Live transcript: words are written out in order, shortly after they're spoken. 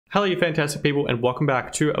Hello you fantastic people and welcome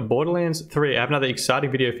back to Borderlands 3. I have another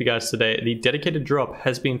exciting video for you guys today. The dedicated drop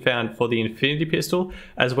has been found for the Infinity Pistol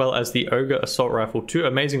as well as the Ogre Assault Rifle, two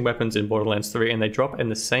amazing weapons in Borderlands 3, and they drop in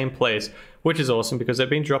the same place, which is awesome because they've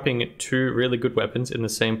been dropping two really good weapons in the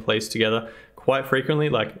same place together quite frequently,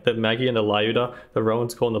 like the Maggie and the Lyuda, the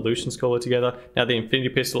Rowan's Call and the Lucian's Call are together, now the Infinity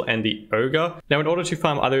Pistol and the Ogre. Now in order to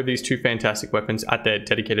farm either of these two fantastic weapons at their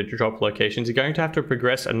dedicated drop locations, you're going to have to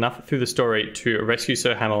progress enough through the story to rescue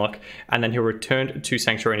Sir Hammerlock, and then he'll return to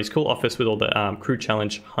Sanctuary in his cool office with all the crew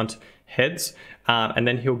challenge hunt heads, and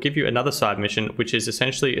then he'll give you another side mission, which is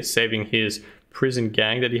essentially saving his prison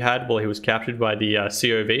gang that he had while he was captured by the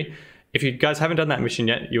COV. If you guys haven't done that mission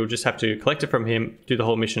yet, you'll just have to collect it from him, do the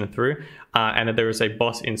whole mission through, and then there is a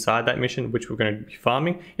boss inside that mission, which we're going to be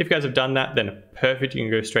farming. If you guys have done that, then perfect, you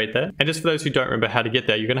can go straight there. And just for those who don't remember how to get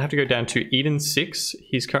there, you're going to have to go down to Eden 6.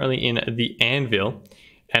 He's currently in the Anvil.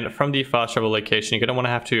 And from the fast travel location, you're going to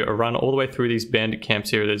have to run all the way through these bandit camps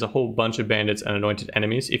here. There's a whole bunch of bandits and anointed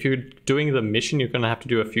enemies. If you're doing the mission, you're going to have to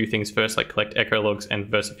do a few things first, like collect echo logs and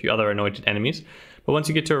verse a few other anointed enemies. But once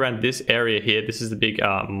you get to around this area here, this is the big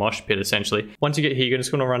mosh pit essentially. Once you get here, you're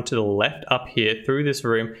just going to run to the left up here through this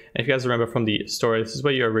room. And if you guys remember from the story, this is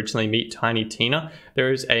where you originally meet Tiny Tina.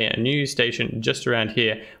 There is a new station just around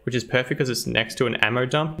here, which is perfect because it's next to an ammo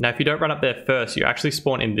dump. Now, if you don't run up there first, you actually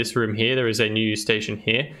spawn in this room here. There is a new station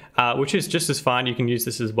here, which is just as fine. You can use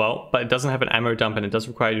this as well, but it doesn't have an ammo dump and it does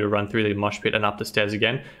require you to run through the mosh pit and up the stairs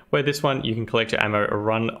again. Where this one, you can collect your ammo,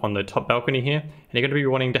 run on the top balcony here, and you're going to be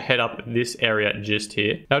wanting to head up this area just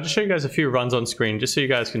here. Now, I'll just show you guys a few runs on screen just so you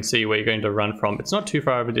guys can see where you're going to run from. It's not too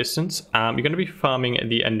far of a distance. You're going to be farming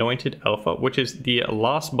the Anointed Alpha, which is the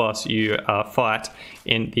last boss you fight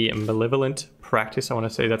in the Malevolent Practice, I want to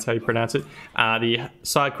say that's how you pronounce it. The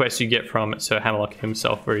side quest you get from Sir Hammerlock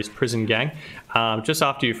himself for his prison gang. Just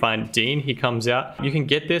after you find Dean, he comes out. You can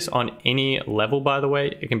get this on any level, by the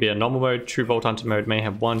way. It can be a normal mode, true Vault Hunter mode, may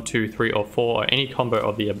have 1, 2, 3, or 4, or any combo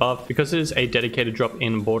of the above. Because it is a dedicated drop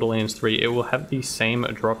in Borderlands 3, it will have the same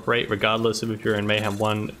drop rate regardless of if you're in Mayhem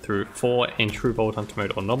 1 through 4 in true Vault Hunter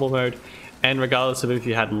mode or normal mode. And regardless of if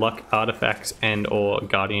you had luck artifacts and or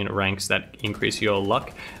guardian ranks that increase your luck,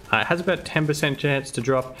 it has about 10% chance to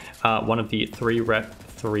drop one of the three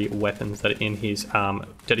weapons that are in his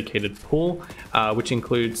dedicated pool, which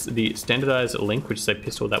includes the standardized link, which is a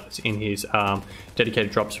pistol that was in his dedicated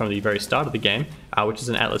drops from the very start of the game, which is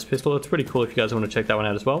an Atlas pistol. It's pretty cool if you guys want to check that one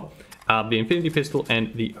out as well. The Infinity Pistol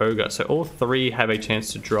and the Ogre. So all three have a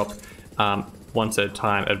chance to drop once at a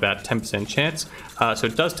time at about 10% chance. So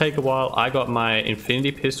it does take a while. I got my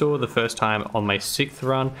Infinity Pistol the first time on my 6th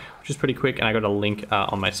run, which is pretty quick, and I got a link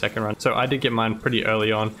on my 2nd run. So I did get mine pretty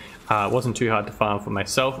early on. It wasn't too hard to farm for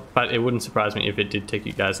myself, but it wouldn't surprise me if it did take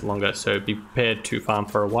you guys longer, so be prepared to farm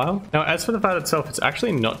for a while. Now, as for the fight itself, it's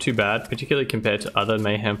actually not too bad, particularly compared to other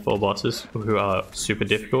Mayhem 4 bosses who are super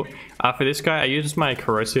difficult. For this guy, I used my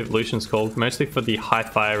Corrosive Lucian's Call, mostly for the high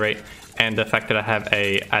fire rate and the fact that I have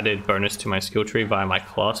a added bonus to my skill tree via my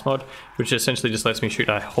class mod, which essentially just lets me shoot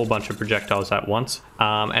a whole bunch of projectiles at once,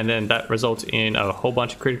 and then that results in a whole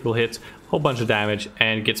bunch of critical hits, a whole bunch of damage,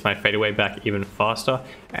 and gets my fadeaway back even faster.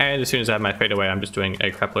 And as soon as I have my fadeaway, I'm just doing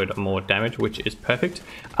a crapload more damage, which is perfect.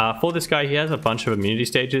 For this guy, he has a bunch of immunity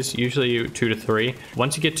stages, usually 2 to 3.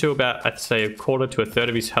 Once you get to about, I'd say, a quarter to a third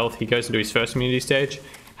of his health, he goes into his first immunity stage,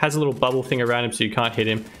 has a little bubble thing around him so you can't hit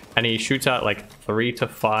him, and he shoots out like 3 to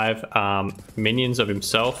 5 minions of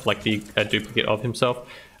himself, like a duplicate of himself.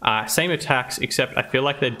 Same attacks, except I feel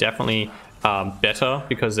like they're definitely better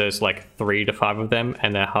because there's like 3 to 5 of them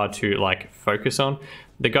and they're hard to like focus on.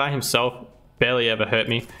 The guy himself barely ever hurt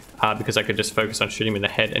me because I could just focus on shooting him in the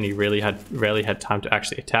head, and he rarely had time to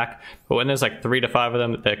actually attack. But when there's like 3 to 5 of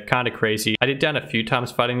them, they're kind of crazy. I did down a few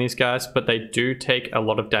times fighting these guys, but they do take a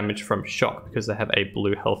lot of damage from shock because they have a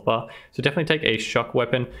blue health bar. So definitely take a shock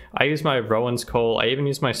weapon. I use my Rowan's Call. I even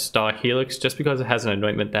use my Star Helix just because it has an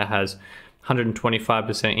anointment that has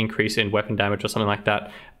 125% increase in weapon damage or something like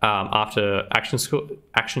that after action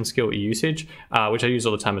skill usage, which I use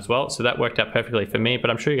all the time as well. So that worked out perfectly for me, but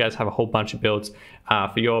I'm sure you guys have a whole bunch of builds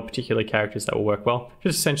for your particular characters that will work well.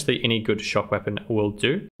 Just essentially any good shock weapon will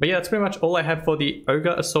do. But yeah, that's pretty much all I have for the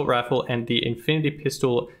Ogre Assault Rifle and the Infinity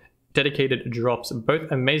Pistol dedicated drops.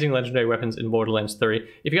 Both amazing legendary weapons in Borderlands 3.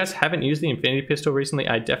 If you guys haven't used the Infinity Pistol recently,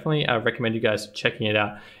 I definitely recommend you guys checking it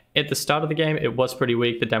out. At the start of the game, it was pretty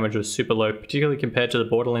weak. The damage was super low, particularly compared to the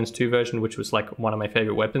Borderlands 2 version, which was like one of my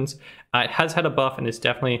favorite weapons. It has had a buff and it's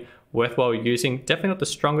definitely worthwhile using. Definitely not the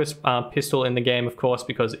strongest pistol in the game, of course,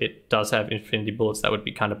 because it does have infinity bullets that would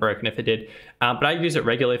be kind of broken if it did. But I use it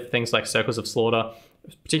regularly for things like Circles of Slaughter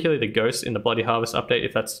particularly the Ghost in the Bloody Harvest update,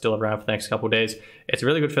 if that's still around for the next couple of days. It's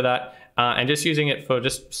really good for that. And just using it for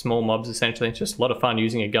just small mobs, essentially. It's just a lot of fun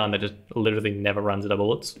using a gun that just literally never runs out of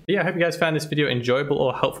bullets. But yeah, I hope you guys found this video enjoyable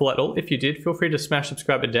or helpful at all. If you did, feel free to smash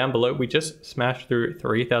subscribe down below. We just smashed through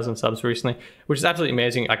 3,000 subs recently, which is absolutely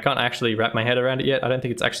amazing. I can't actually wrap my head around it yet. I don't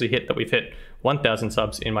think it's actually hit that we've hit 1,000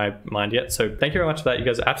 subs in my mind yet. So thank you very much for that. You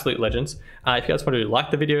guys are absolute legends. If you guys want to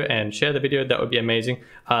like the video and share the video, that would be amazing.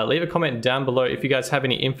 Leave a comment down below if you guys have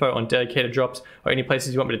any info on dedicated drops or any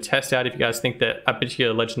places you want me to test out if you guys think that a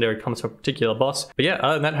particular legendary comes from a particular boss. But yeah,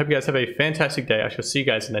 other than that, hope you guys have a fantastic day. I shall see you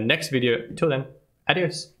guys in the next video. Until then,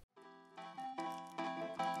 adios.